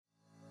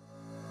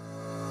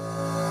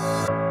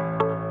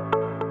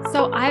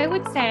So I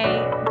would say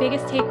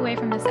biggest takeaway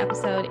from this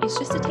episode is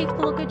just to take a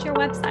look at your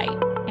website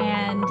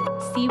and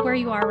see where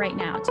you are right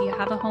now. Do you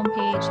have a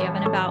homepage? Do you have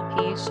an about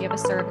page? Do you have a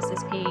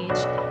services page?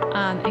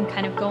 And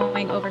kind of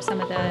going over some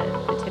of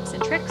the tips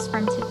and tricks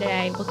from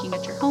today, looking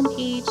at your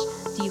homepage.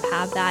 Do you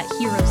have that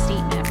hero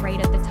statement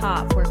right at the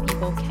top where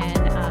people can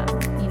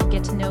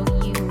get to know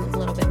you a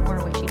little bit more,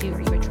 what you do?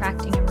 Are you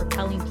attracting and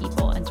repelling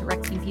people and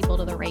directing people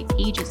to the right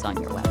pages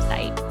on your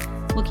website?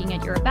 Looking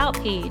at your about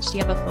page, do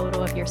you have a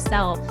photo of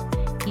yourself?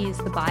 Is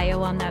the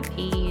bio on that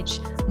page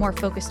more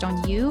focused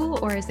on you,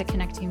 or is it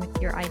connecting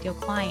with your ideal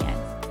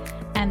client?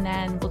 And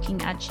then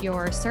looking at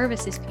your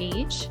services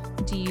page,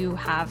 do you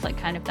have like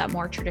kind of that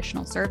more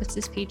traditional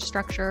services page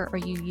structure? Are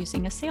you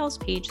using a sales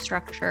page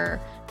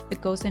structure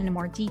that goes into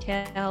more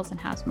details and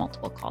has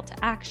multiple call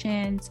to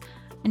actions?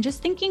 And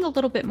just thinking a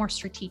little bit more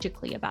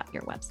strategically about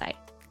your website.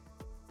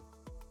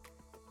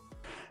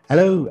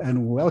 Hello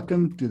and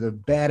welcome to the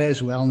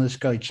Badass Wellness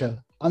Coach Show.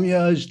 I'm your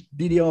host,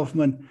 Didi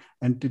Hoffman,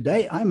 and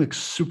today I'm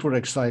super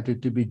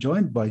excited to be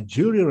joined by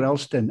Julie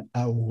Ralston,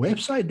 a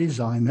website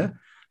designer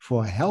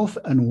for health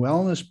and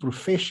wellness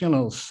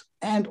professionals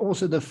and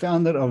also the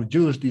founder of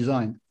Jules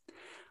Design.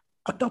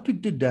 Our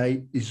topic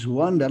today is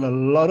one that a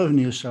lot of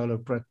new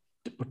solo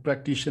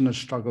practitioners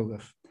struggle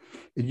with.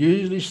 It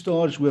usually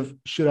starts with,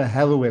 should I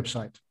have a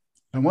website?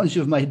 And once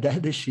you've made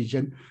that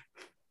decision,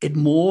 it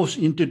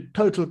morphs into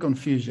total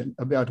confusion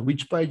about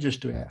which pages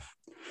to have,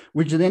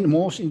 which then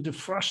morphs into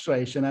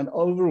frustration and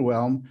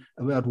overwhelm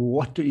about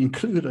what to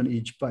include on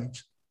each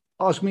page.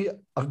 Ask me,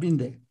 I've been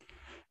there.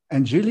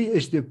 And Julie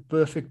is the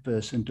perfect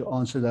person to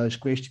answer those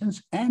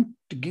questions and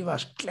to give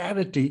us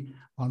clarity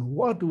on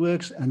what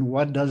works and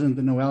what doesn't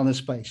in the wellness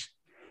space.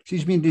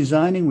 She's been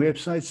designing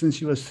websites since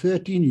she was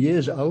 13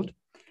 years old.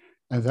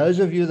 And those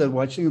of you that are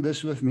watching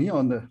this with me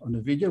on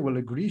the video will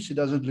agree she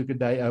doesn't look a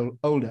day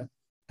older.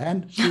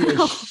 And she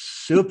is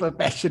super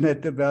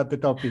passionate about the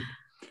topic.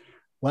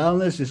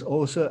 Wellness is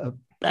also a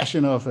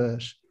passion of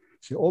hers.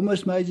 She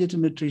almost majored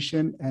in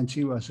nutrition and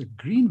she was a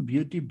green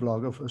beauty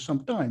blogger for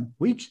some time,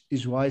 which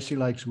is why she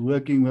likes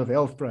working with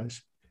health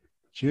pros.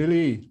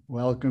 Julie,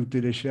 welcome to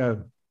the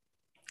show.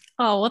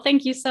 Oh, well,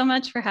 thank you so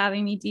much for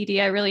having me,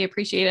 Didi. I really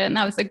appreciate it. And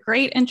that was a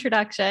great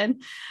introduction.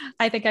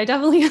 I think I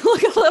definitely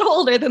look a little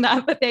older than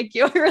that, but thank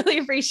you. I really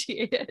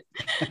appreciate it.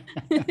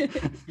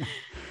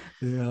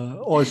 Yeah,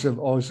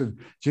 awesome.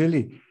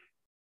 Julie,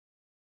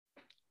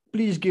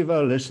 please give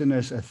our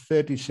listeners a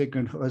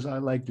 30-second, as I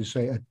like to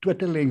say, a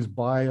Twitter-length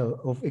bio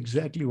of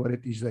exactly what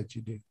it is that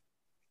you do.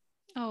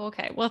 Oh,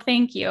 okay. Well,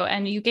 thank you.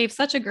 And you gave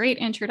such a great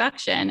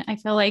introduction. I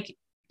feel like,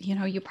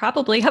 you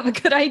probably have a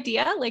good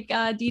idea. Like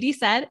Didi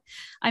said,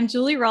 I'm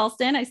Julie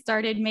Ralston. I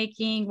started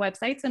making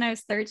websites when I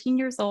was 13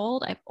 years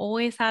old. I've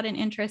always had an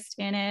interest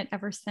in it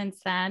ever since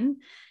then.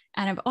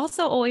 And I've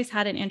also always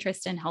had an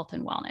interest in health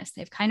and wellness.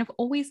 They've kind of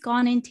always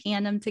gone in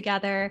tandem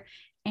together.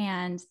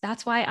 And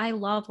that's why I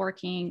love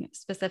working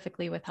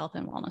specifically with health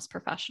and wellness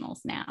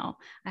professionals now.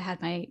 I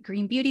had my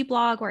Green Beauty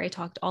blog where I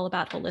talked all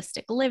about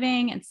holistic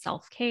living and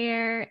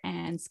self-care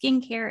and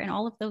skincare and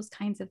all of those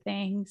kinds of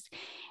things.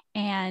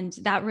 And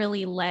that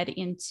really led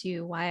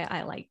into why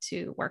I like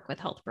to work with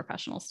health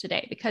professionals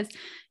today, because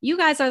you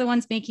guys are the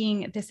ones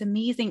making this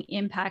amazing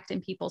impact in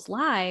people's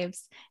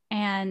lives.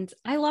 And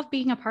I love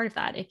being a part of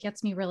that. It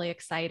gets me really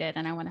excited.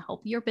 And I want to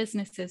help your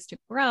businesses to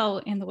grow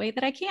in the way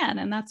that I can.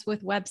 And that's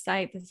with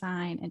website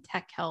design and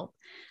tech help.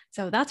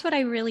 So that's what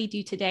I really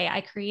do today. I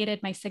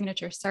created my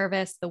signature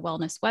service, the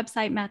Wellness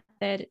Website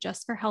Method,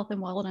 just for health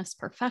and wellness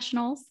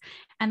professionals.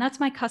 And that's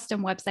my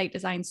custom website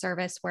design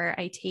service where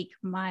I take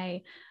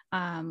my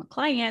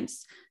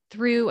clients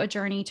through a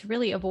journey to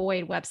really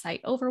avoid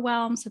website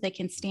overwhelm so they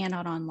can stand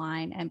out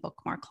online and book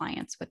more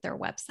clients with their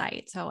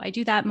website. So I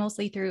do that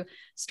mostly through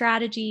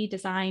strategy,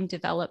 design,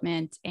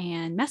 development,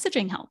 and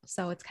messaging help.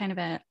 So it's kind of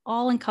an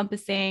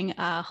all-encompassing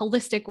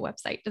holistic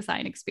website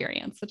design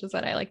experience, which is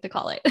what I like to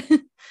call it.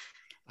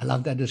 I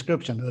love that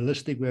description,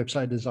 holistic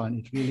website design.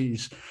 It really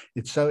is,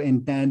 it's so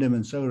in tandem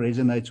and so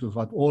resonates with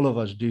what all of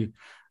us do.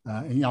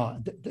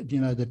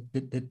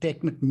 The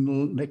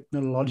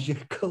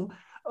technological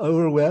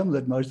overwhelm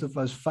that most of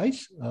us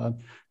face,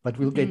 but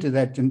we'll get to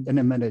that in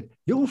a minute.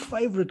 Your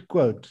favorite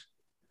quote?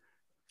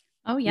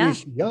 Oh, yeah.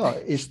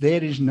 Is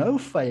there is no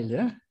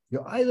failure.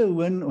 You either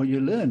win or you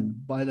learn,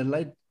 by the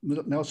late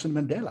Nelson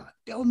Mandela.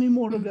 Tell me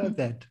more about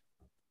that.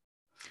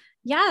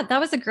 Yeah, that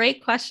was a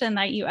great question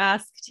that you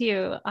asked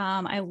too.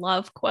 I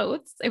love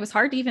quotes. It was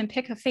hard to even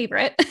pick a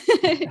favorite.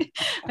 I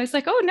was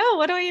like, oh no,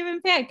 what do I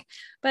even pick?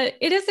 But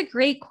it is a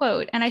great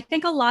quote. And I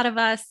think a lot of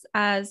us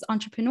as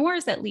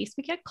entrepreneurs, at least,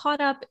 we get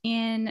caught up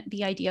in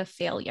the idea of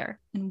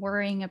failure and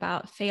worrying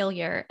about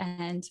failure.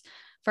 And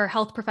for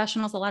health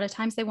professionals, a lot of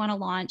times they want to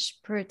launch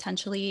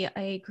potentially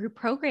a group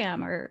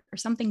program or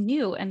something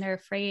new, and they're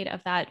afraid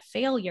of that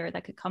failure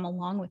that could come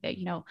along with it.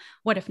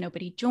 What if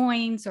nobody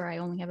joins, or I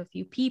only have a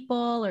few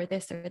people, or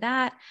this or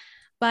that?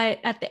 But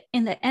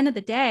in the end of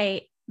the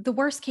day, the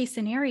worst case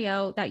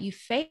scenario that you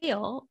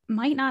fail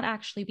might not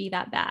actually be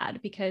that bad,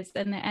 because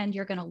in the end,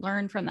 you're going to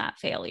learn from that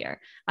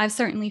failure. I've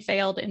certainly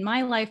failed in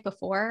my life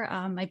before.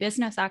 My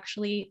business,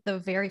 actually, the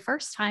very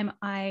first time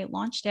I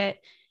launched it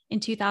in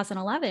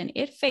 2011,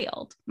 it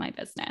failed, my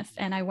business.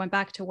 And I went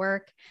back to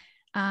work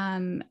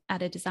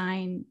at a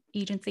design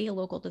agency, a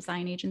local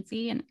design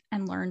agency,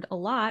 and learned a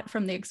lot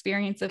from the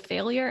experience of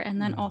failure,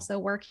 and then also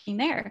working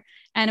there.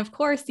 And of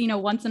course,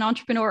 once an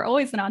entrepreneur,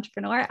 always an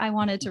entrepreneur. I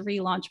wanted to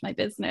relaunch my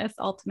business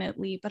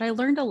ultimately, but I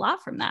learned a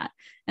lot from that.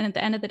 And at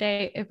the end of the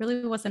day, it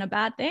really wasn't a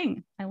bad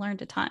thing. I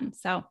learned a ton.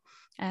 So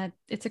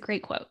it's a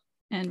great quote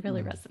and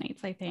really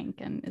resonates, I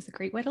think, and is a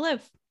great way to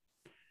live.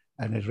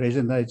 And it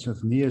resonates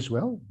with me as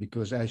well,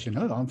 because as you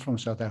know, I'm from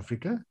South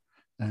Africa.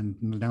 And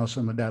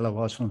Nelson Mandela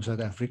was from South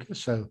Africa.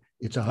 So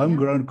it's a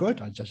homegrown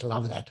quote. I just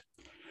love that.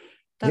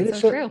 That's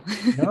so true.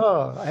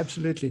 Yeah,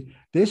 absolutely.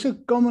 There's a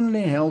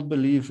commonly held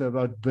belief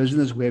about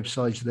business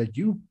websites that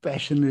you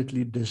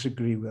passionately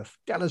disagree with.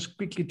 Tell us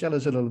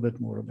a little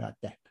bit more about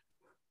that.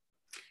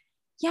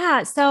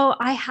 Yeah. So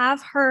I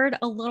have heard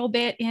a little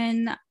bit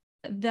in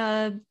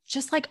the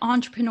just like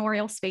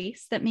entrepreneurial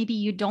space that maybe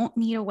you don't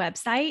need a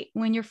website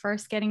when you're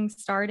first getting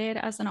started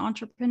as an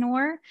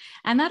entrepreneur.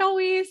 And that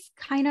always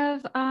kind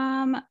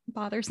of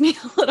bothers me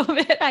a little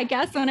bit, I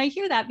guess, when I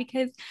hear that,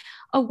 because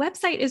a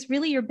website is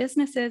really your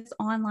business's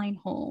online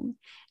home.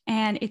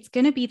 And it's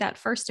going to be that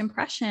first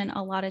impression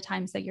a lot of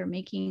times that you're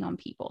making on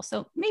people.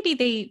 So maybe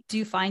they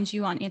do find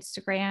you on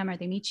Instagram, or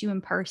they meet you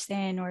in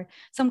person, or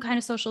some kind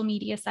of social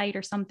media site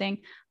or something.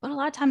 But a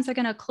lot of times they're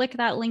going to click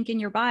that link in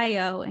your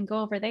bio and go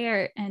over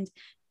there. And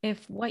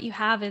if what you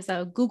have is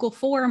a Google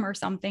form or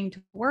something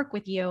to work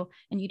with you,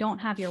 and you don't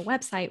have your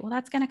website, well,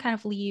 that's going to kind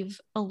of leave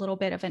a little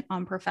bit of an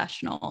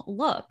unprofessional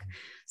look.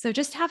 So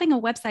just having a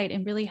website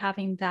and really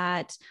having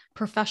that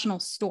professional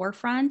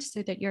storefront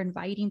so that you're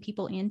inviting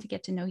people in to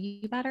get to know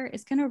you better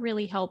is going to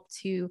really help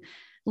to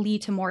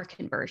lead to more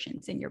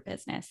conversions in your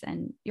business.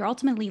 And you're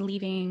ultimately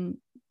leaving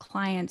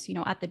clients,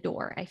 at the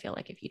door. I feel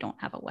like if you don't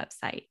have a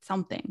website,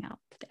 something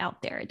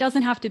out there, it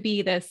doesn't have to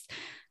be this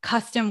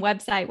custom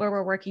website where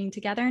we're working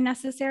together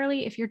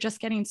necessarily. If you're just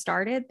getting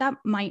started, that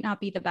might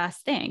not be the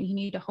best thing. You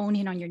need to hone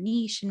in on your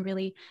niche and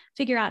really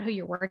figure out who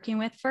you're working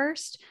with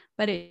first.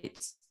 But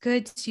it's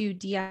good to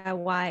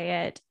DIY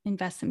it,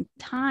 invest some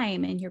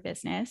time in your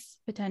business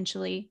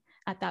potentially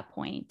at that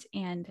point,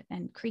 and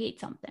create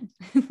something.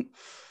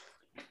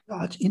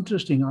 Oh, it's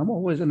interesting.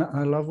 And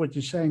I love what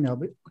you're saying now,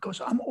 because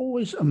I'm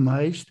always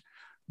amazed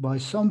by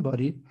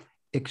somebody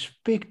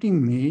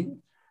expecting me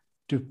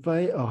to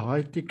pay a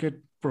high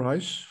ticket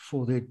price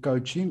for their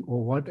coaching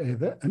or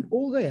whatever. And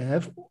all they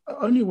have,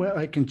 only way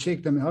I can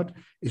check them out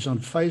is on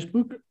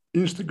Facebook,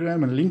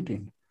 Instagram, and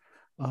LinkedIn.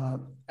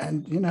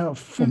 And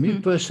for me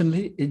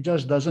personally, it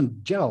just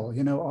doesn't gel.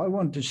 I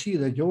want to see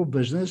that your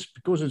business,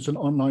 because it's an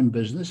online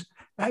business,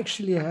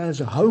 actually has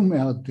a home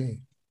out there.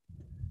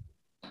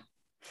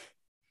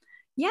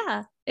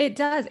 Yeah, it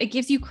does. It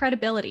gives you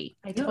credibility.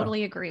 I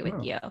totally agree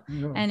with you.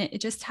 Yeah. And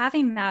just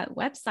having that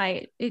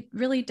website, it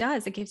really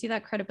does. It gives you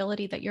that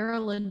credibility that you're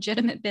a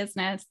legitimate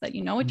business, that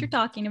you know what you're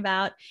talking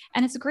about.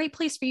 And it's a great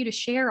place for you to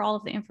share all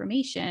of the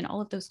information,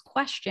 all of those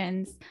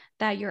questions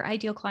that your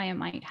ideal client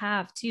might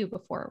have too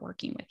before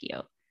working with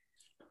you.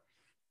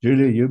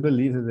 Julia, you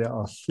believe that there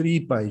are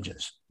 3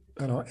 pages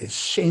that are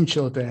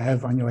essential to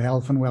have on your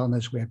health and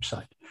wellness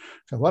website.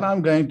 So what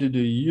I'm going to do,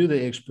 you're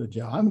the expert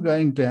here. I'm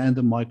going to hand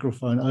the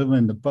microphone over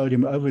and the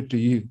podium over to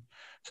you.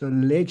 So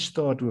let's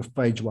start with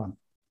page 1.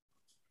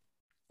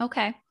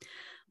 Okay.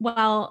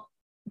 Well,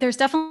 there's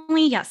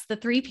definitely, yes, the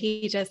 3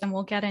 pages, and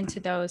we'll get into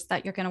those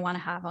that you're going to want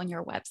to have on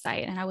your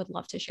website. And I would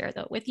love to share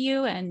that with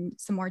you and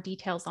some more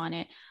details on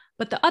it.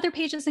 But the other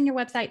pages in your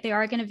website, they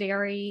are going to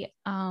vary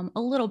a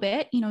little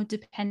bit,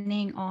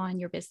 depending on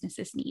your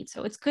business's needs.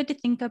 So it's good to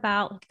think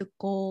about like the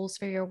goals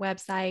for your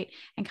website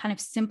and kind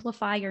of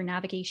simplify your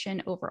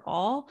navigation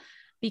overall,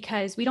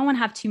 because we don't want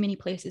to have too many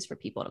places for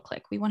people to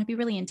click. We want to be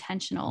really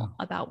intentional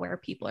about where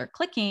people are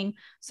clicking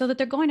so that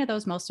they're going to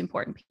those most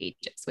important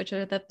pages, which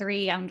are the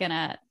 3 I'm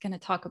gonna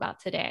talk about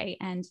today.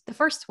 And the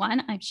first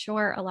one, I'm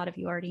sure a lot of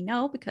you already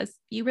know, because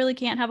you really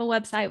can't have a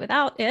website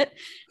without it.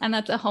 And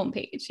that's a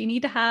homepage. You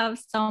need to have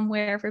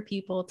somewhere for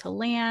people to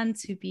land,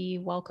 to be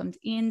welcomed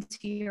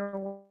into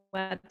your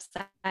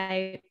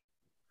website.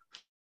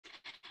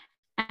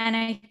 And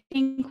I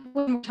think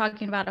when we're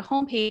talking about a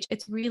homepage,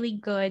 it's really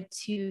good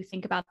to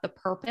think about the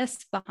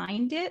purpose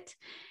behind it.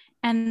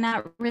 And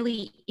that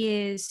really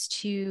is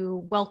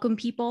to welcome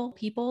people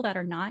that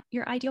are not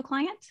your ideal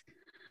client.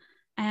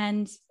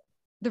 And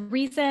the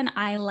reason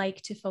I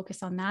like to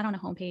focus on that on a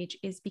homepage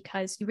is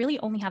because you really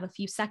only have a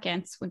few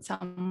seconds when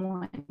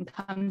someone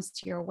comes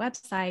to your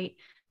website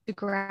to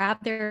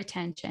grab their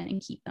attention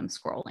and keep them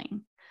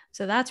scrolling.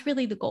 So that's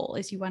really the goal,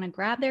 is you want to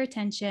grab their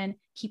attention,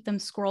 keep them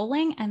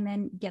scrolling, and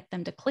then get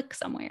them to click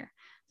somewhere.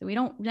 So we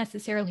don't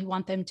necessarily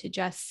want them to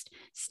just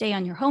stay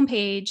on your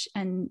homepage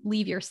and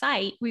leave your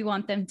site. We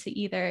want them to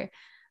either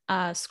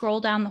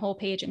scroll down the whole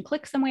page and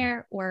click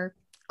somewhere, or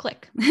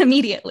click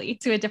immediately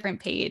to a different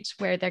page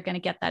where they're going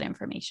to get that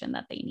information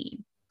that they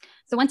need.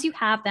 So once you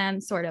have them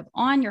sort of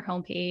on your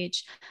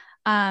homepage,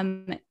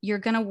 you're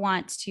going to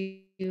want to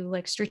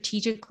like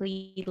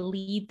strategically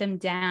lead them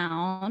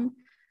down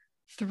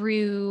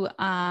through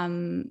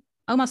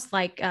almost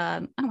like, I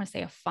don't want to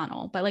say a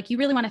funnel, but like you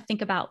really want to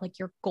think about like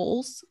your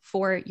goals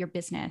for your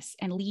business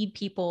and lead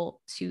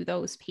people to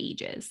those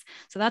pages.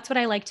 So that's what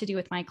I like to do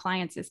with my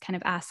clients is kind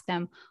of ask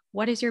them,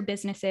 what is your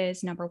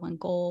business's number one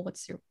goal?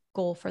 What's your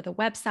goal for the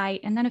website?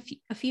 And then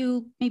a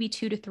few, maybe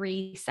 2 to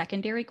 3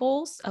 secondary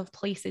goals of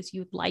places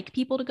you'd like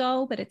people to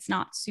go, but it's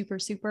not super,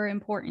 super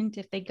important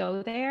if they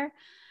go there.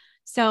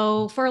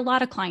 So for a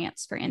lot of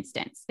clients, for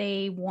instance,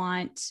 they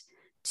want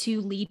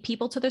to lead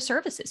people to the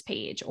services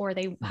page, or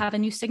they have a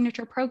new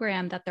signature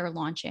program that they're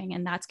launching,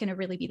 and that's going to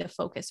really be the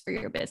focus for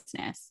your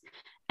business.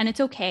 And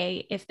it's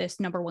okay if this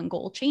number one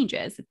goal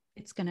changes.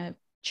 It's going to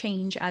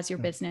change as your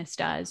business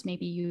does.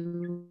 Maybe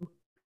you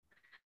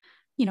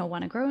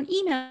want to grow an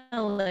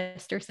email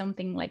list or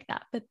something like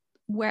that. But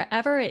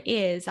wherever it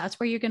is, that's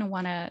where you're going to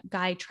want to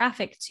guide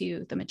traffic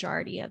to the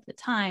majority of the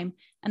time.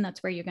 And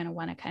that's where you're going to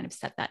want to kind of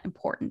set that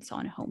importance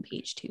on a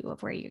homepage too,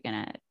 of where you're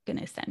going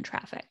to send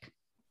traffic.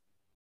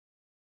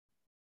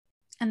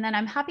 And then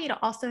I'm happy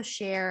to also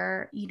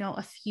share,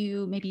 a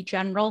few maybe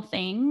general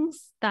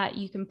things that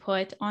you can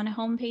put on a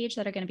homepage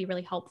that are going to be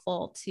really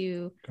helpful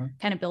to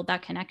kind of build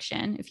that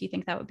connection, if you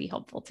think that would be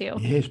helpful too.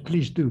 Yes,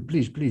 please do.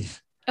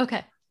 Please.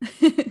 Okay.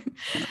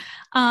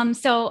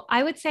 So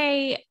I would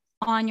say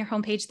on your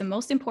homepage, the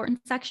most important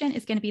section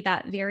is going to be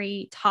that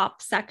very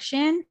top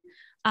section,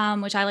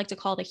 which I like to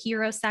call the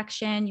hero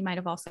section. You might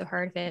have also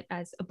heard of it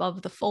as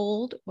above the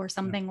fold or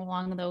something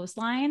along those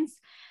lines.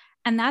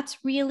 And that's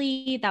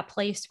really that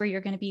place where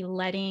you're going to be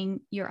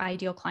letting your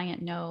ideal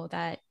client know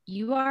that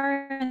you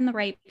are in the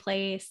right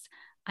place.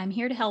 I'm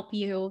here to help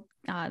you.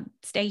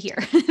 Stay here.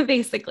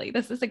 Basically,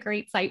 this is a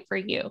great site for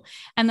you.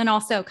 And then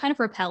also kind of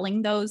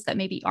repelling those that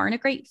maybe aren't a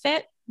great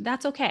fit.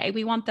 That's okay.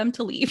 We want them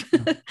to leave.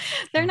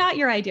 They're not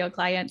your ideal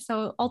client.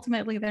 So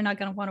ultimately, they're not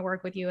going to want to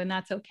work with you, and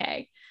that's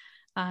okay.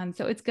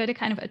 So it's good to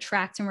kind of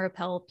attract and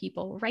repel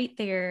people right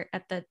there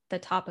at the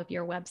top of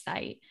your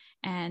website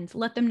and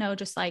let them know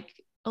just like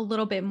a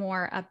little bit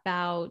more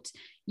about,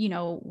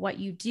 what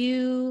you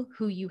do,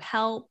 who you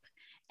help,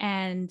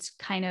 and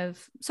kind of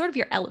sort of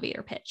your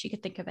elevator pitch. You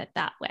could think of it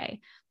that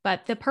way.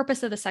 But the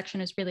purpose of the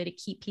section is really to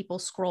keep people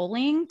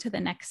scrolling to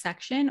the next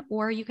section,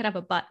 or you could have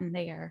a button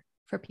there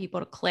for people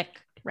to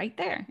click right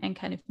there and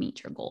kind of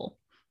meet your goal.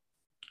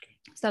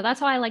 So that's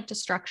how I like to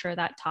structure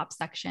that top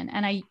section.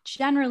 And I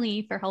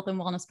generally, for health and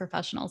wellness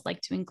professionals,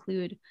 like to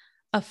include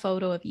a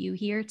photo of you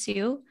here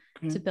too,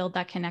 to build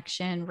that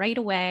connection right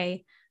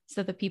away,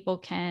 so that people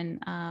can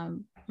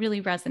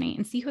really resonate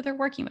and see who they're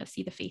working with,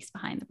 see the face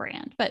behind the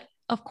brand. But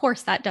of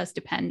course, that does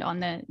depend on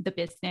the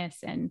business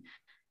and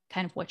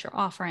kind of what you're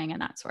offering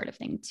and that sort of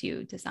thing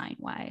too,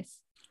 design-wise.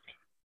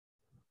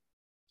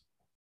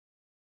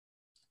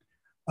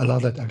 I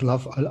love that. I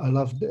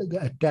love the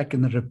attack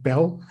and the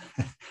repel.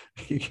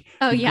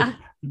 Oh yeah,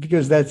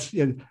 because that's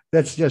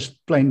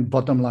just plain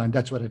bottom line.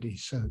 That's what it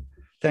is. So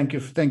thank you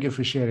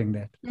for sharing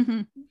that.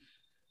 Mm-hmm.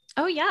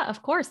 Oh yeah,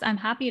 of course. I'm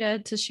happy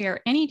to share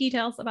any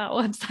details about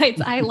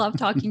websites. I love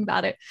talking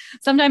about it.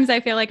 Sometimes I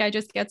feel like I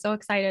just get so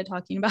excited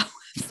talking about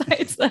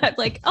websites that I'm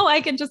like, oh,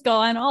 I can just go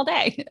on all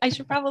day. I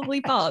should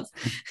probably pause.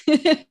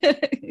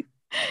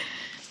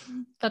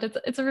 But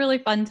it's a really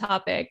fun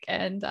topic,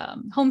 and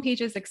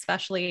homepages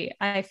especially,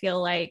 I feel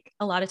like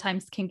a lot of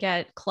times can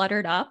get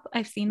cluttered up.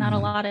 I've seen that a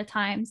lot of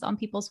times on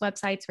people's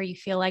websites where you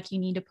feel like you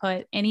need to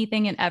put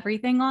anything and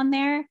everything on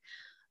there.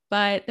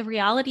 But the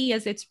reality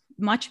is it's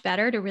much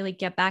better to really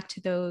get back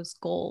to those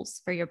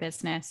goals for your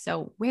business.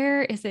 So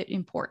where is it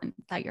important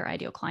that your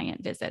ideal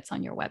client visits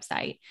on your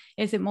website?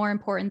 Is it more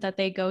important that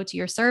they go to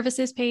your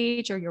services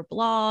page or your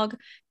blog?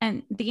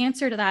 And the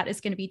answer to that is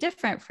going to be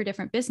different for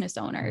different business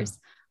owners.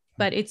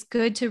 But it's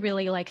good to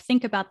really like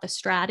think about the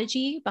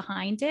strategy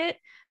behind it.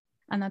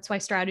 And that's why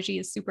strategy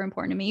is super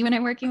important to me when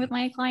I'm working with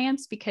my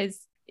clients, because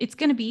it's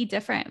going to be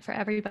different for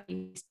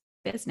everybody's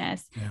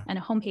business. And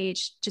a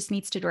homepage just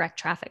needs to direct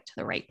traffic to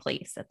the right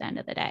place at the end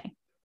of the day.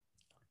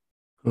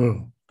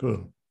 Cool.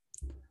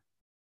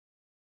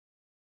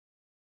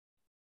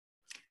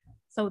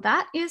 So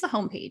that is a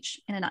homepage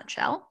in a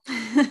nutshell.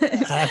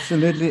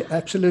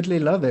 Absolutely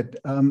love it.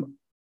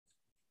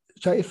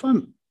 So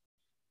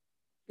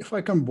if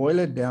I can boil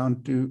it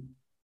down to you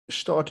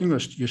start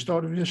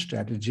with your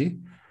strategy,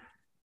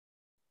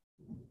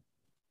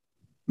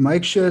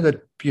 make sure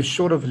that you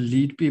sort of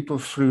lead people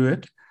through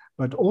it,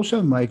 but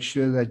also make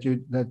sure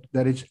that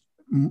it's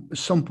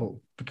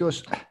simple.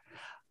 Because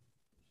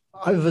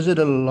I visit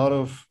a lot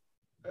of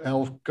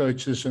health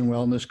coaches and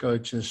wellness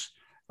coaches.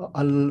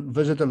 I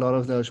visit a lot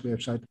of those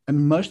websites,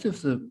 and most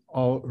of them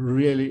are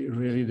really,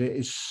 really, there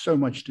is so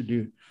much to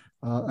do.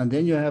 And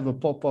then you have a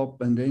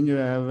pop-up, and then you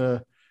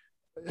have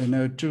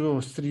 2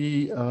 or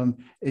 3.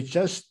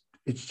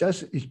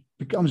 It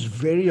becomes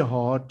very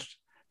hard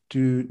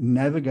to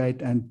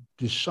navigate and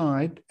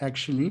decide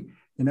actually,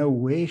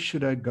 where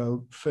should I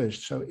go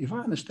first? So if I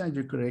understand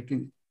you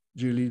correctly,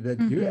 Julie, that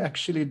you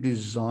actually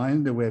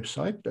designed the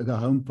website, the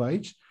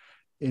homepage,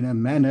 in a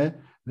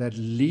manner that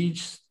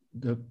leads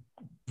the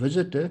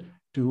visitor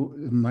to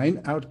the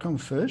main outcome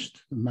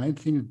first, the main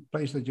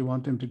place that you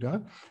want them to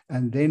go.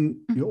 And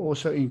then you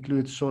also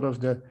include sort of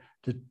the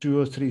 2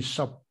 or 3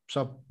 sub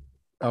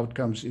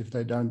outcomes if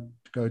they don't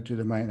go to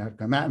the main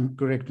outcome. I'm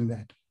correct in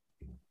that.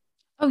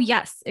 Oh,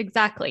 yes,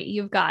 exactly.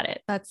 You've got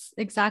it. That's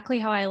exactly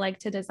how I like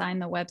to design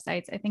the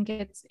websites. I think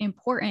it's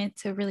important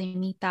to really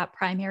meet that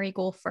primary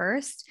goal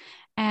first.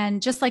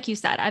 And just like you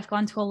said, I've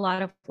gone to a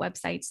lot of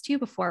websites too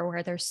before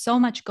where there's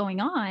so much going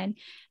on.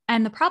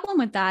 And the problem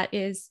with that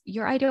is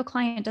your ideal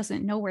client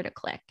doesn't know where to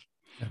click.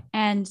 Yeah.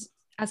 And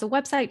as a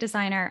website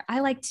designer,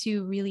 I like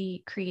to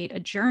really create a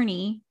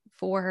journey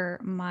for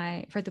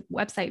the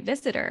website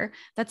visitor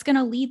that's going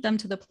to lead them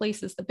to the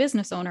places the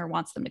business owner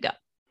wants them to go.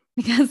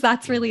 Because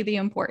that's really the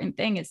important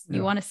thing is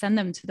you want to send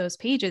them to those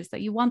pages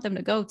that you want them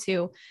to go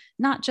to,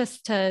 not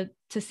just to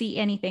see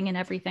anything and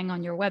everything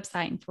on your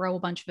website and throw a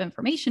bunch of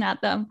information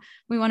at them.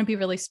 We want to be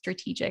really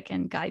strategic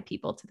and guide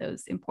people to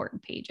those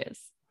important pages.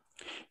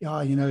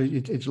 Yeah,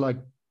 it's like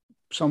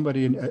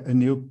somebody, a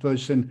new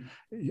person,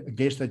 a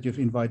guest that you've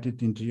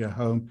invited into your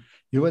home.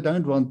 You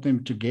don't want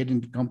them to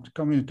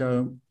come into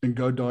home and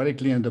go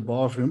directly in the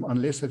bathroom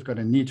unless they've got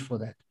a need for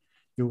that.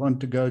 You want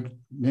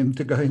them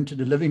to go into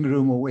the living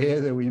room or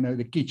wherever,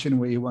 the kitchen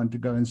where you want to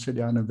go and sit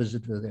down and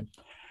visit with them.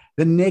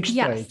 The next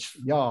page.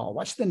 Yeah.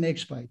 What's the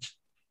next page?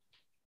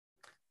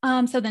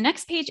 So the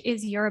next page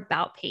is your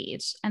about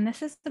page. And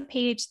this is the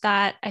page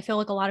that I feel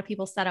like a lot of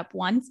people set up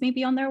once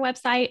maybe on their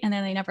website and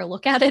then they never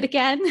look at it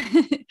again.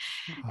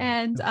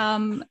 And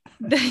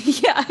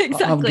yeah,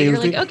 exactly. You're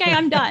like, okay,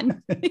 I'm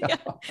done. Yeah.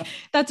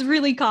 That's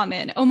really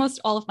common.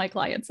 Almost all of my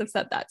clients have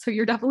said that. So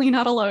you're definitely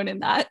not alone in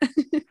that.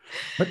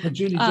 But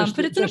Julie, but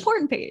it's an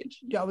important page.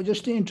 Yeah, but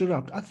just to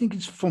interrupt, I think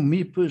it's, for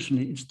me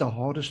personally, it's the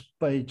hardest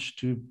page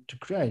to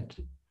create.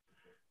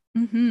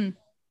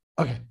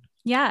 Okay.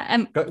 Yeah.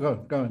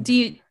 Go on. Do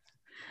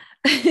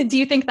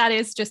you think that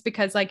is just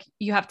because like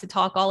you have to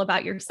talk all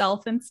about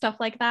yourself and stuff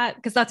like that?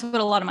 Because that's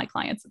what a lot of my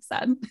clients have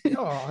said.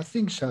 Yeah, I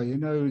think so.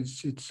 It's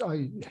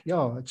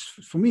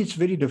for me, it's a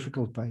very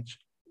difficult page.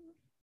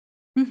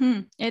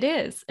 It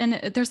is.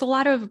 And there's a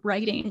lot of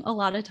writing a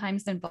lot of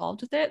times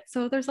involved with it.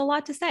 So there's a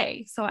lot to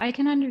say. So I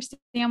can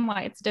understand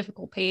why it's a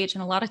difficult page.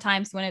 And a lot of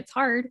times when it's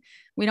hard,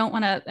 we don't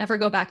want to ever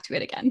go back to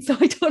it again. So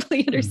I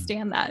totally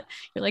understand that.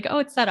 You're like, oh,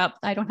 it's set up.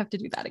 I don't have to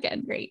do that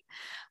again. Great.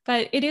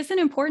 But it is an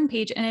important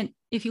page. And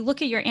if you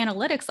look at your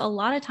analytics, a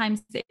lot of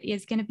times it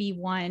is going to be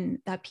one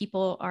that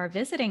people are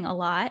visiting a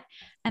lot.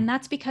 And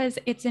that's because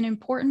it's an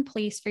important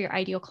place for your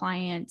ideal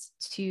client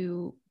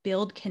to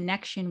build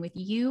connection with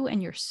you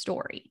and your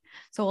story.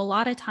 So a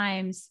lot of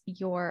times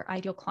your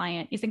ideal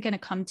client isn't going to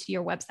come to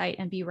your website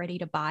and be ready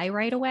to buy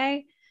right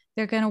away.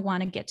 They're going to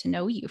want to get to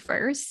know you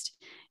first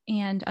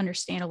and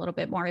understand a little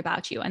bit more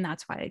about you. And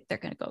that's why they're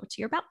going to go to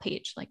your about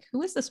page. Like,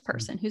 who is this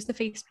person? Who's the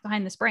face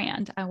behind this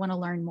brand? I want to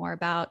learn more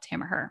about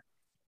him or her.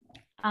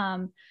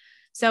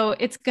 So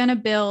it's going to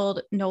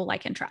build know,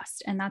 like, and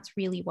trust. And that's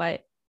really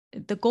what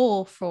the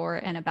goal for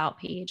an about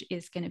page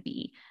is going to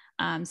be,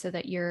 so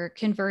that you're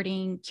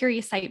converting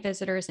curious site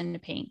visitors into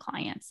paying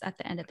clients at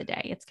the end of the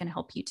day. It's going to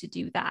help you to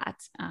do that,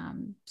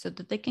 so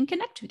that they can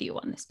connect with you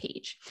on this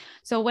page.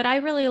 So what I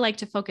really like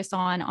to focus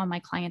on my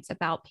clients'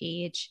 about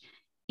page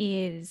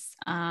is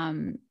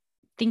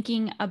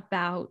thinking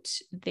about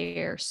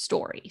their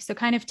story. So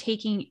kind of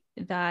taking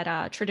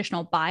that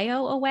traditional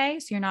bio away.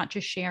 So you're not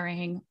just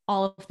sharing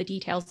all of the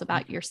details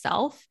about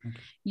yourself.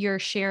 You're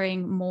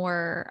sharing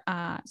more.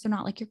 So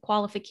not like your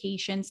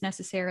qualifications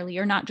necessarily.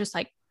 You're not just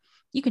like,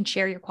 you can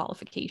share your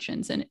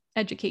qualifications and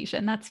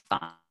education. That's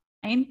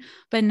fine.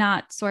 But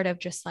not sort of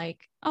just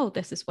like, oh,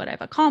 this is what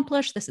I've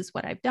accomplished. This is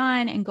what I've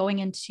done. And going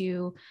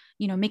into,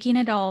 making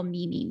it all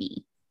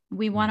me.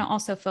 We want to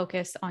also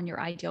focus on your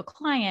ideal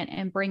client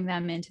and bring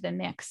them into the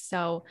mix.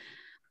 So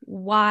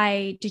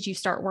why did you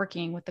start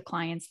working with the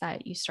clients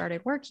that you started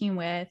working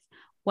with?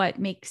 What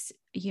makes,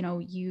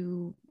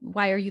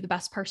 why are you the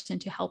best person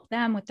to help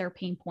them with their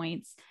pain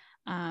points?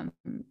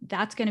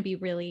 That's going to be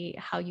really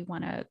how you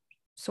want to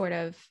sort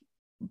of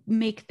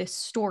make this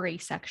story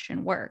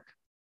section work.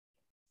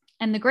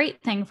 And the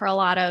great thing for a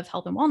lot of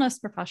health and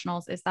wellness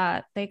professionals is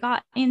that they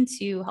got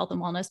into health and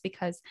wellness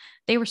because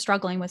they were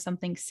struggling with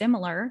something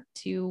similar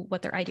to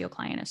what their ideal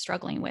client is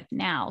struggling with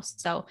now.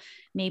 So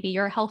maybe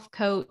you're a health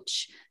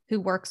coach who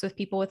works with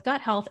people with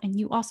gut health, and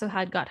you also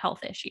had gut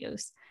health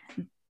issues.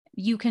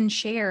 You can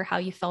share how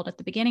you felt at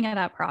the beginning of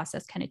that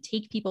process, kind of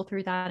take people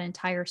through that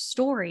entire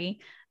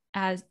story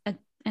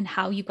and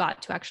how you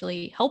got to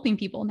actually helping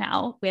people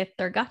now with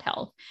their gut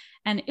health.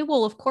 And it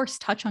will, of course,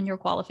 touch on your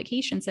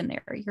qualifications in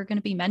there. You're going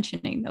to be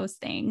mentioning those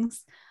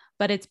things,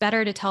 but it's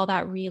better to tell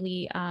that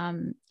really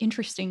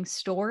interesting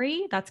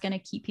story that's going to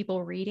keep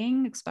people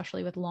reading,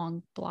 especially with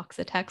long blocks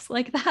of text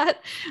like that,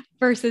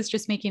 versus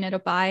just making it a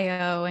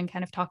bio and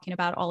kind of talking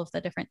about all of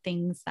the different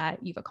things that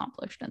you've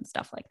accomplished and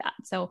stuff like that.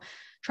 So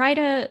try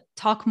to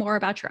talk more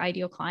about your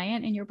ideal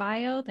client in your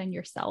bio than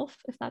yourself,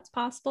 if that's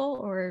possible,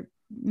 or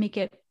make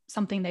it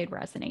something they'd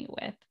resonate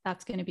with.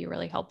 That's going to be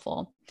really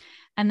helpful.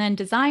 And then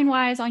design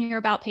wise on your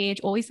about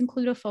page, always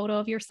include a photo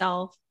of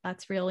yourself.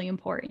 That's really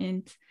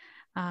important.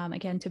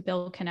 Again, to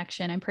build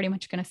connection, I'm pretty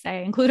much going to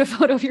say include a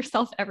photo of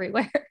yourself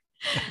everywhere.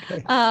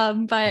 Okay.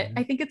 But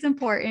I think it's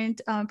important,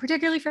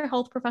 particularly for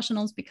health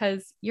professionals,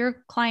 because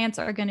your clients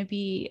are going to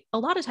be a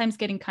lot of times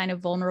getting kind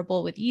of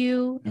vulnerable with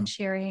you and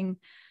sharing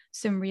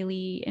some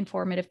really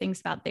informative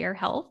things about their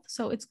health.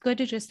 So it's good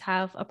to just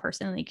have a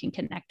person they can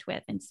connect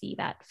with and see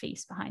that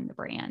face behind the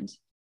brand.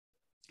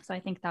 So I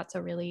think that's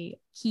a really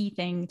key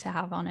thing to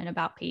have on an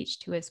about page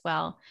too, as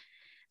well.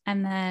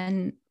 And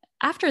then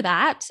after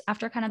that,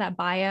 after kind of that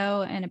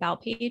bio and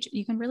about page,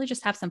 you can really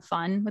just have some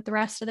fun with the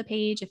rest of the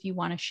page. If you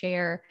want to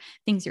share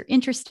things you're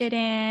interested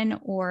in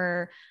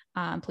or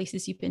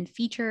places you've been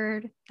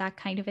featured, that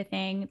kind of a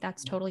thing,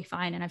 that's totally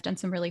fine. And I've done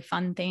some really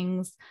fun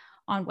things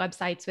on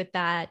websites with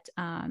that.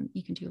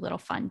 You can do little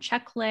fun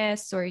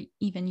checklists or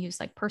even use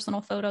like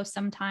personal photos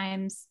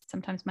sometimes.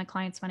 Sometimes my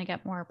clients want to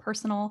get more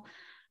personal.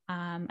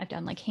 I've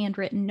done like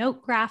handwritten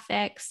note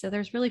graphics. So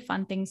there's really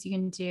fun things you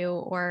can do.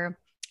 Or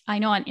I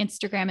know on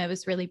Instagram, it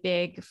was really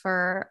big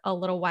for a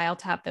little while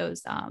to have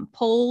those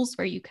polls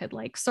where you could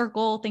like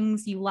circle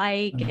things you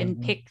like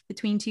and pick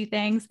between two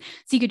things.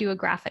 So you could do a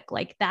graphic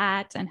like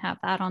that and have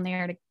that on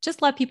there to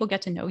just let people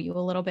get to know you a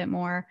little bit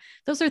more.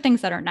 Those are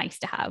things that are nice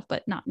to have,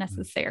 but not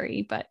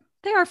necessary, but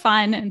they are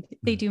fun and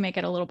they do make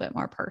it a little bit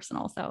more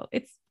personal. So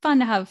it's fun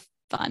to have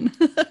fun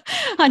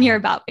on your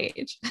about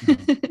page.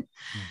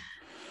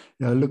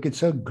 Yeah, look, it's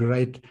so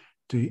great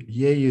to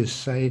hear you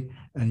say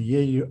and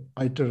hear you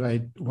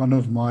iterate one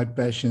of my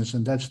passions,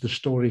 and that's the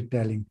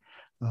storytelling.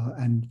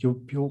 And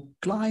your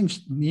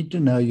clients need to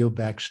know your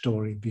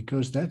backstory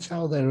because that's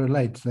how they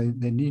relate.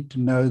 They need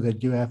to know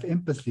that you have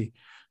empathy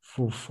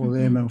for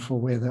them and for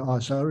where they are.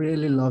 So I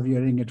really love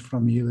hearing it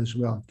from you as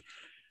well.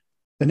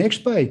 The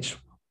next page.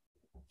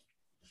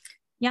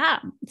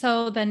 Yeah.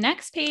 So the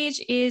next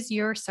page is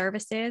your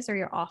services or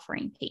your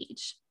offering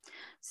page.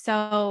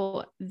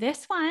 So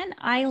this one,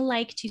 I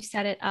like to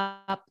set it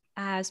up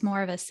as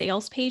more of a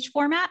sales page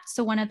format.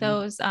 So one of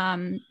those,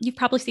 you've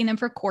probably seen them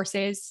for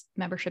courses,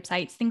 membership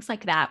sites, things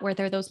like that, where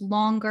they're those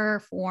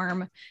longer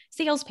form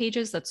sales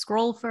pages that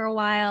scroll for a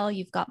while.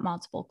 You've got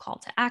multiple call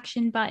to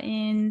action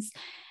buttons.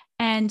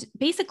 And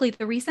basically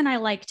the reason I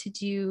like to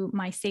do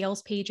my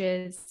sales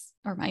pages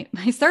or my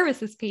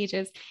services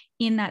pages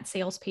in that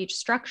sales page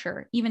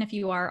structure, even if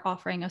you are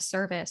offering a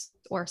service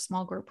or a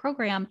small group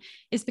program,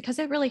 is because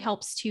it really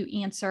helps to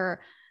answer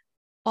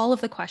all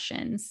of the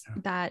questions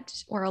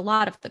or a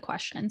lot of the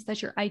questions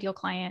that your ideal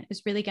client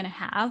is really going to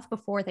have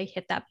before they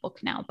hit that book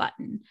now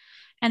button.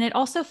 And it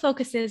also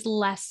focuses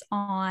less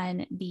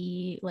on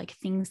the like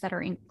things that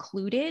are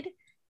included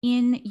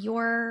in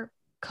your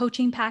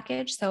coaching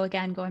package. So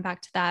again, going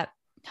back to that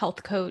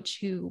health coach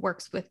who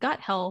works with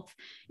gut health,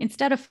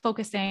 instead of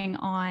focusing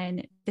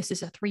on this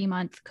is a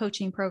 3-month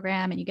coaching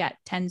program and you get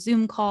 10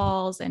 Zoom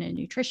calls and a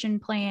nutrition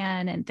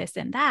plan and this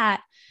and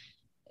that,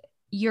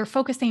 you're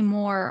focusing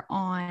more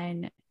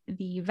on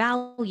the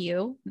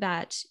value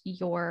that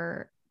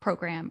your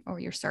program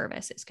or your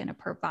service is going to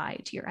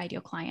provide to your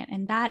ideal client.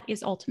 And that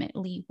is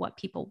ultimately what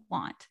people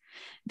want.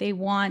 They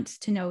want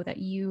to know that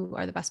you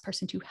are the best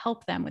person to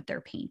help them with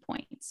their pain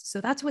points. So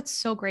that's what's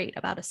so great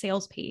about a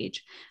sales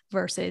page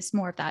versus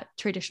more of that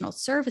traditional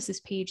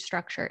services page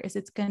structure is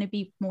it's going to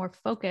be more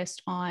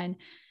focused on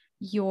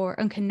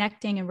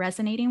connecting and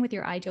resonating with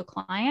your ideal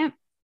client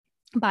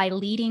by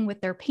leading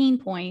with their pain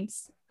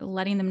points,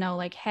 letting them know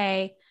like,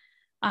 hey,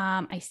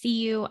 I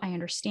see you, I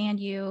understand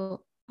you.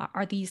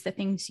 Are these the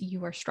things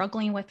you are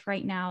struggling with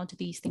right now? Do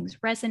these things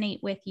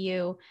resonate with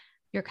you?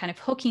 You're kind of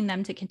hooking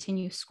them to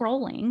continue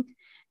scrolling.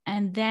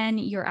 And then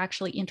you're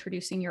actually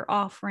introducing your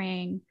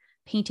offering,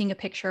 painting a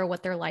picture of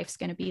what their life's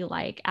going to be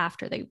like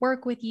after they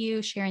work with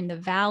you, sharing the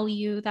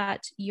value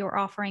that your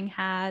offering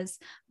has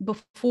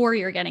before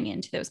you're getting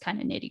into those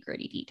kind of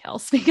nitty-gritty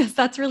details, because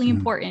that's really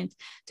important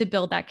to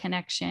build that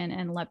connection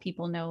and let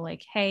people know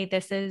like, hey,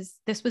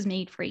 this was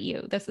made for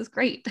you. This is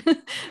great.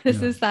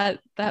 This is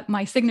that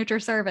my signature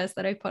service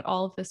that I put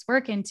all of this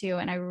work into.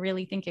 And I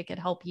really think it could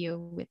help you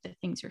with the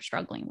things you're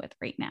struggling with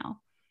right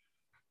now.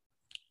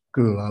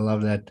 Cool. I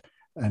love that.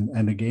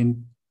 And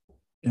again,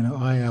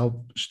 I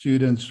help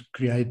students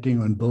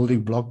creating and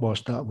building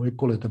blockbuster. We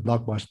call it a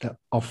blockbuster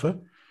offer.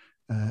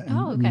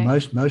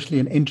 Mostly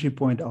an entry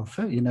point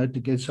offer, to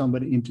get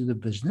somebody into the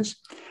business.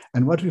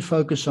 And what we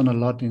focus on a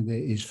lot in there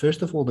is,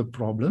 first of all, the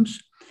problems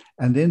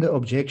and then the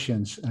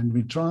objections. And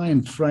we try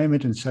and frame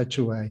it in such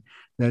a way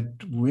that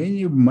when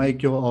you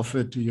make your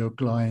offer to your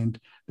client,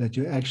 that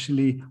you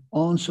actually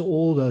answer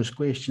all those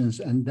questions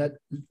and that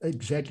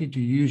exactly to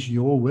use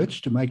your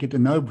words to make it a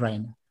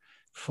no-brainer.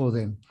 for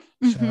them.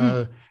 Mm-hmm.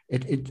 So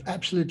it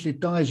absolutely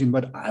ties in,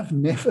 but I've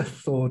never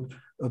thought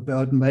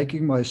about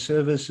making my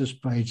services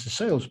page a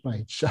sales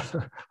page. So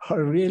I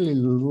really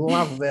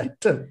love that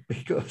tip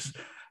because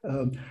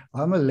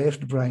I'm a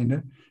left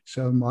brainer.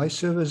 So my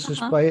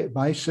services Uh-huh.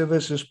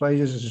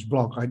 pages is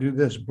block. I do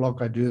this,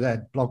 block. I do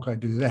that, block. I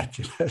do that.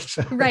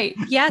 So, Right.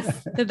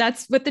 Yes.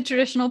 That's what the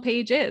traditional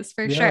page is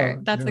for yeah, sure.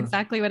 That's yeah.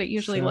 exactly what it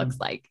usually So looks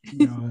like.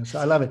 yeah, so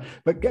I love it.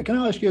 But can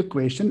I ask you a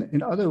question?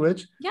 In other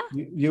words, Yeah.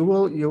 you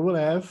will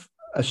have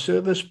a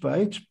service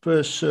page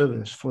per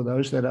service for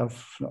those that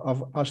have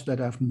of us that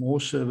have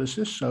more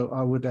services. So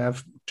I would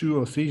have 2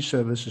 or 3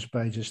 services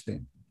pages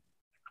then.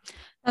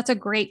 That's a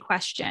great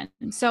question.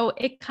 So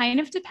it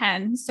kind of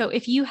depends. So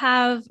if you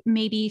have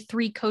maybe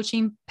 3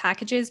 coaching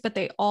packages, but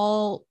they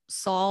all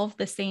solve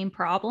the same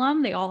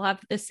problem, they all have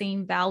the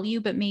same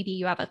value, but maybe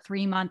you have a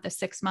 3-month, a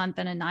 6-month,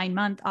 and a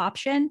 9-month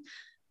option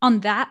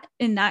on that,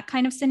 in that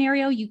kind of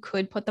scenario, you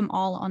could put them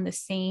all on the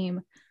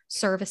same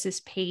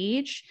services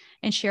page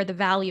and share the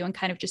value and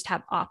kind of just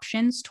have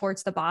options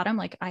towards the bottom.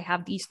 Like I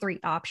have these 3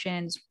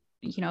 options,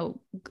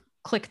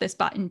 click this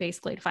button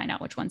basically to find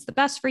out which one's the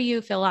best for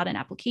you, fill out an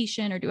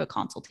application or do a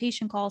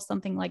consultation call,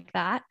 something like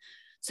that.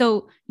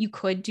 So you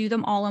could do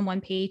them all on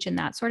one page in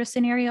that sort of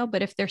scenario.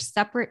 But if they're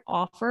separate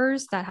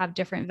offers that have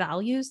different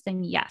values,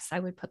 then yes, I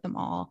would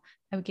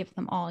give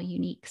them all a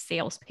unique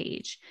sales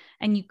page.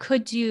 And you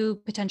could do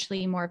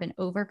potentially more of an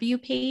overview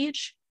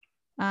page,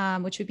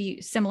 which would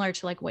be similar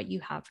to like what you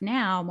have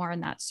now, more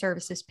in that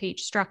services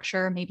page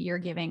structure. Maybe you're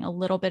giving a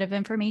little bit of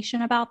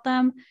information about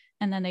them,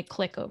 and then they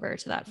click over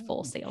to that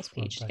full sales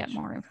page to get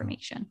more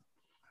information.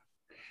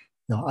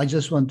 Now, I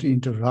just want to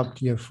interrupt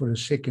here for a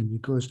second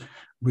because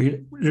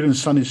we're in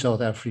sunny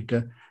South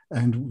Africa,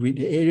 and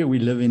the area we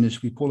live in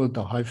we call it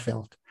the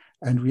Highveld,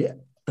 and we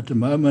at the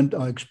moment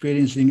are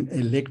experiencing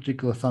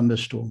electrical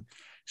thunderstorm.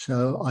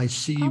 So I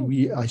see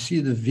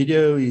the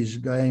video is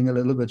going a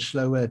little bit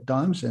slower at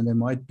times, and there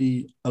might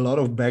be a lot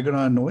of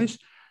background noise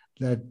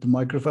that the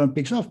microphone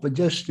picks up. But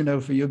just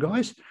for you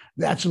guys,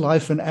 that's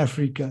life in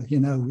Africa.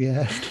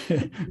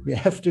 We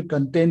have to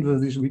contend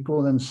with this. We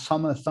call them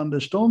summer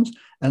thunderstorms,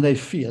 and they're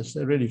fierce.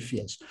 They're really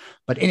fierce.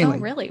 But anyway,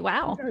 really,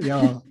 wow.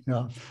 Yeah.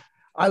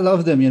 I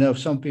love them.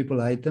 Some people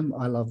hate them.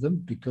 I love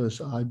them because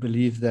I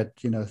believe that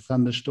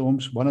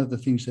thunderstorms. One of the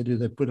things they do,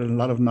 they put a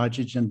lot of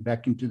nitrogen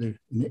back into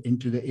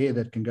the air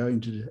that can go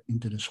into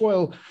the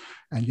soil,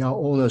 and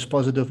all those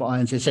positive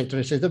ions, etc.,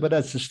 etc. But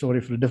that's a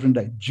story for a different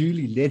day.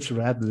 Julie, let's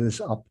wrap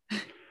this up.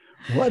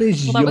 What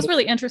is that was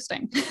really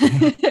interesting.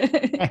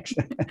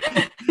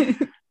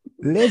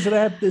 Let's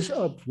wrap this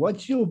up.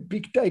 What's your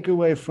big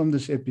takeaway from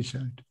this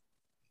episode?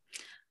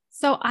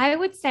 So I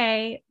would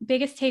say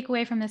biggest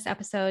takeaway from this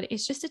episode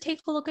is just to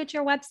take a look at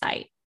your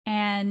website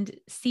and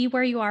see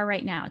where you are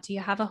right now. Do you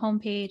have a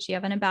homepage? Do you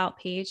have an about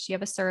page? Do you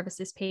have a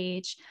services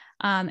page?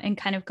 And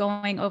kind of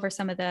going over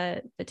some of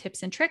the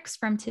tips and tricks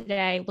from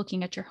today,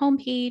 looking at your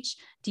homepage.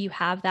 Do you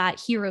have that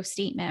hero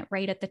statement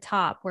right at the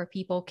top where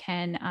people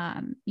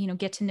can,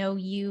 get to know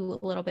you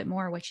a little bit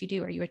more, what you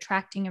do? Are you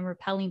attracting and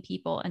repelling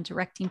people and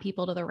directing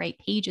people to the right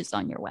pages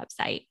on your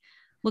website?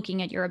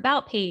 Looking at your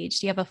about page,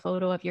 do you have a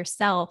photo of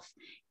yourself?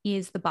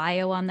 Is the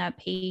bio on that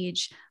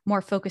page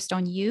more focused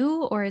on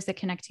you, or is it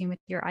connecting with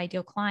your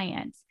ideal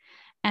clients?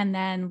 And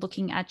then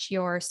looking at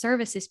your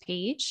services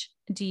page,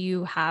 do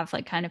you have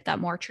like kind of that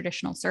more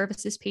traditional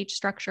services page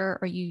structure? Or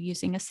are you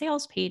using a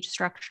sales page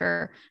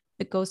structure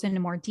that goes into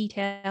more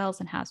details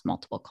and has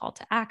multiple call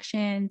to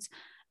actions?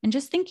 And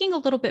just thinking a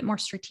little bit more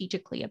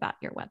strategically about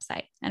your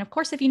website. And of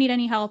course, if you need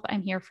any help,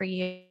 I'm here for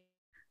you.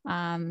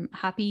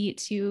 Happy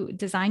to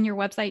design your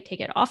website,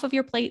 take it off of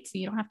your plate so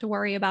you don't have to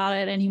worry about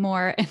it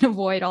anymore and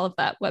avoid all of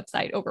that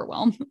website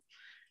overwhelm.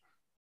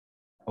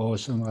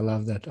 Awesome. I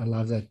love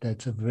that.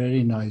 That's a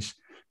very nice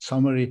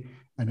summary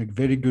and a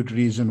very good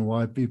reason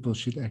why people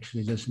should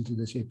actually listen to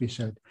this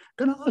episode.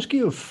 Can I ask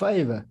you a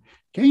favor?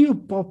 Can you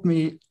pop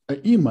me an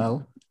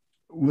email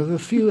with a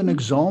few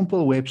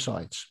example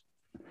websites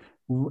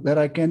that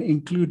I can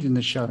include in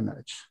the show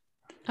notes?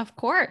 Of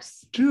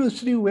course. 2 or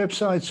 3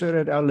 websites so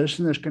that our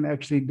listeners can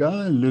actually go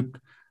and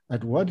look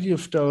at what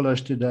you've told us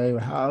today,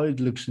 how it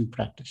looks in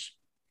practice.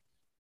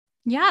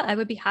 Yeah, I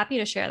would be happy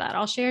to share that.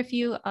 I'll share a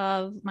few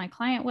of my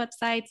client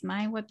websites,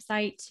 my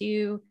website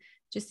too,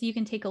 just so you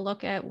can take a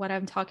look at what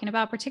I'm talking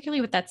about,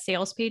 particularly with that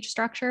sales page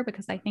structure,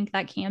 because I think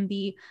that can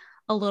be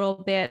a little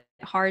bit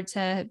hard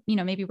to,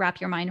 maybe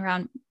wrap your mind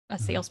around a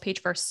sales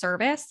page versus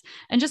service.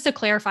 And just to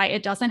clarify,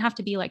 it doesn't have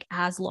to be like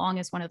as long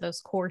as one of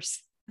those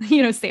course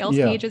sales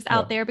pages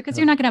out there, because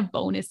you're not going to have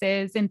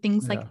bonuses and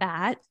things like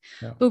that,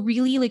 but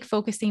really like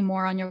focusing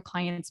more on your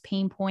client's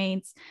pain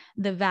points,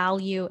 the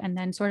value, and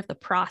then sort of the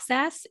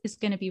process is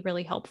going to be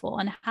really helpful.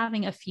 And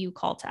having a few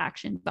call to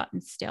action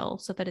buttons still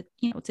so that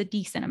it's a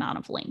decent amount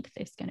of length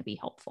is going to be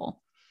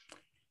helpful.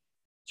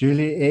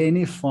 Julie,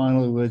 any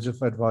final words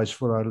of advice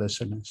for our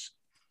listeners?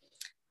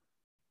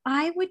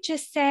 I would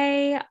just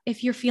say,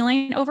 if you're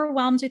feeling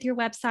overwhelmed with your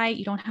website,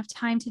 you don't have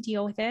time to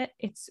deal with it,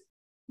 it's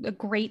a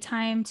great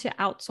time to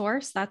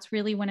outsource. That's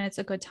really when it's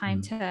a good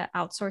time to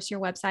outsource your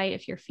website.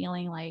 If you're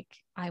feeling like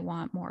I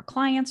want more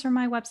clients from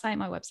my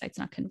website's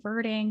not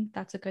converting,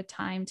 that's a good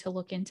time to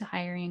look into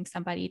hiring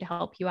somebody to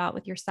help you out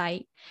with your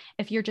site.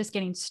 If you're just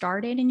getting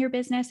started in your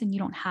business and you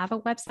don't have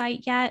a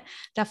website yet,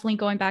 definitely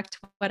going back to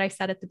what I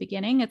said at the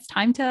beginning, it's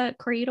time to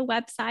create a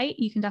website.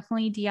 You can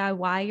definitely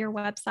DIY your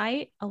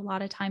website. A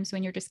lot of times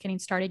when you're just getting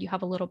started, you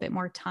have a little bit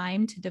more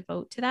time to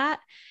devote to that.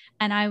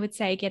 And I would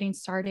say getting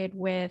started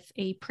with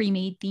a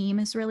pre-made theme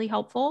is really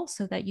helpful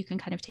so that you can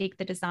kind of take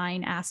the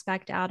design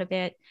aspect out of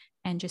it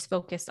and just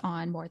focus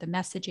on more the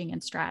messaging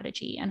and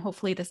strategy. And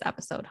hopefully this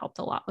episode helped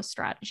a lot with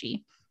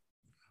strategy.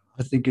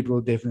 I think it will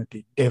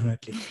definitely.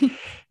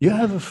 You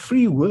have a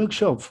free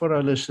workshop for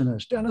our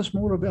listeners. Tell us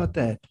more about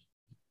that.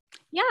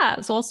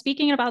 Yeah. So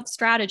speaking about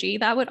strategy,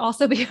 that would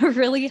also be a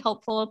really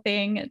helpful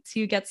thing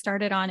to get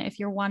started on if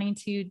you're wanting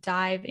to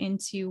dive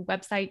into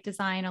website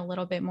design a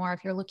little bit more.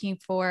 If you're looking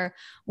for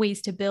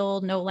ways to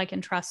build know, like,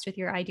 and trust with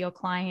your ideal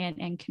client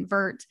and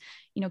convert,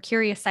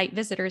 curious site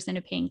visitors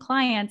into paying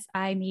clients,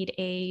 I made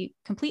a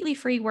completely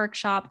free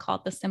workshop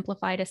called the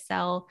Simplify to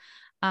Sell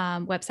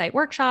website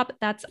workshop.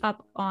 That's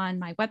up on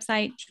my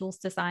website,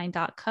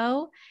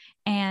 julesdesign.co.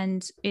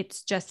 And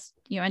it's just,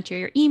 enter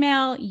your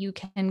email, you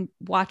can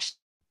watch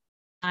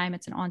time.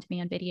 It's an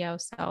on-demand video.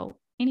 So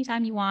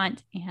anytime you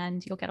want,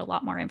 and you'll get a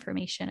lot more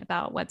information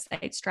about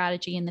website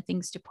strategy and the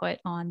things to put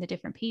on the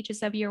different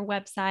pages of your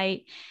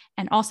website,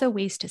 and also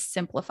ways to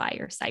simplify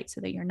your site so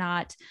that you're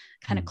not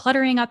kind of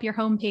cluttering up your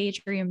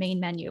homepage or your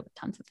main menu with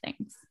tons of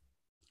things.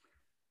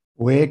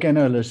 Where can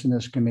our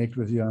listeners connect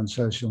with you on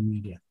social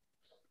media?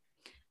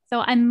 So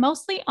I'm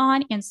mostly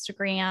on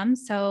Instagram.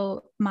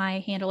 So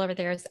my handle over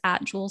there is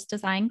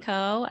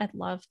 @JulesDesignCo. I'd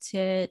love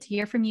to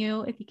hear from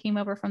you if you came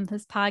over from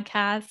this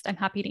podcast. I'm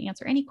happy to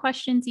answer any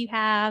questions you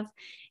have.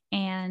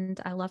 And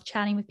I love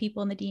chatting with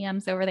people in the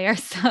DMs over there.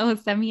 So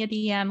send me a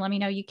DM. Let me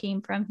know you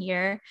came from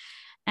here.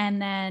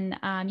 And then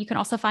you can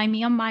also find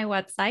me on my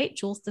website,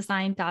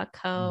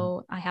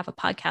 julesdesign.co. I have a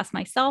podcast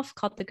myself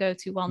called the Go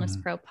To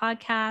Wellness Pro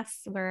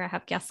Podcast, where I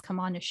have guests come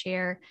on to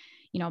share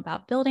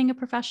about building a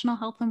professional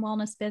health and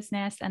wellness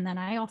business. And then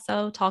I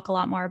also talk a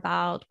lot more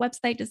about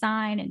website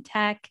design and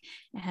tech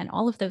and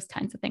all of those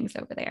kinds of things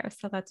over there.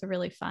 So that's a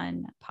really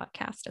fun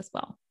podcast as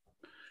well.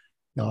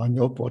 Now, on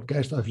your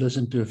podcast, I've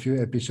listened to a few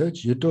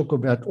episodes. You talk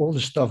about all the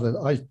stuff that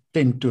I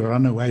tend to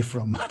run away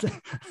from.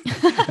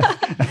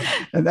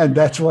 and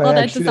that's why all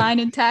that design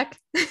and tech.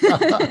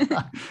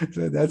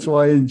 So that's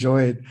why I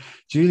enjoy it.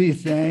 Julie,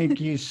 thank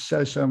you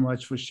so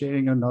much for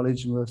sharing your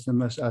knowledge with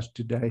us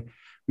today.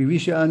 We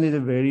wish you only the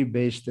very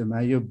best, and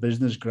may your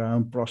business grow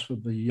and prosper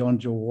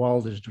beyond your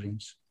wildest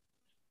dreams.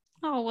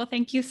 Oh, well,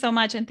 thank you so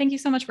much. And thank you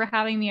so much for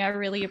having me. I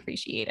really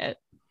appreciate it.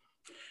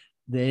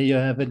 There you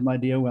have it, my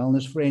dear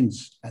wellness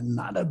friends.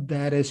 Another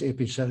badass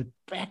episode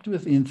packed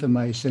with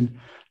information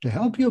to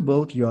help you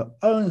build your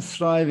own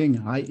thriving,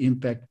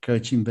 high-impact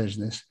coaching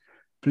business.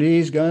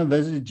 Please go and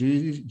visit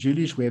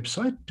Julie's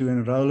website to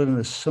enroll in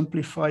a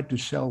Simplify to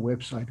Sell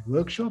website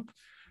workshop.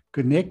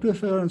 Connect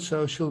with her on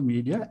social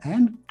media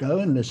and go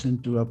and listen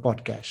to her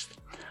podcast.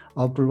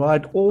 I'll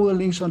provide all the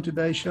links on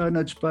today's show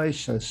notes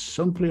page, so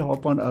simply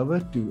hop on over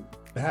to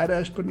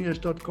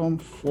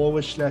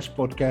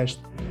badasspreneurs.com/podcast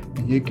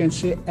and you can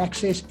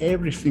access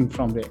everything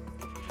from there.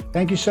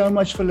 Thank you so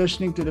much for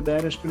listening to the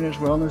Badasspreneurs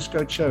Wellness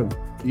Coach Show.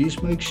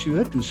 Please make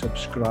sure to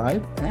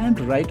subscribe and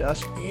rate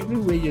us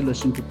everywhere you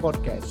listen to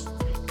podcasts,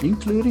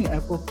 including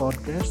Apple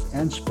Podcasts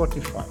and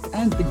Spotify.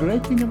 And the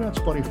great thing about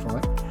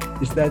Spotify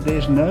is that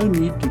there's no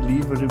need to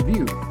leave a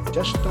review.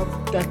 Just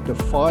tap the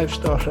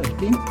 5-star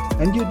rating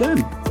and you're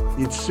done.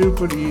 It's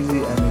super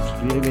easy and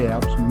it really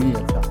helps me a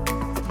lot.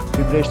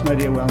 Be blessed, my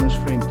dear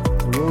wellness friend.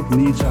 The world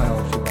needs our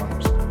healthy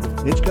lives.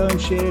 Let's go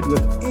and share it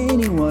with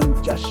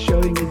anyone just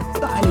showing a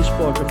tiny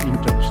spark of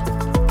interest.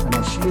 And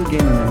I'll see you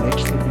again in the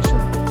next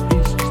episode.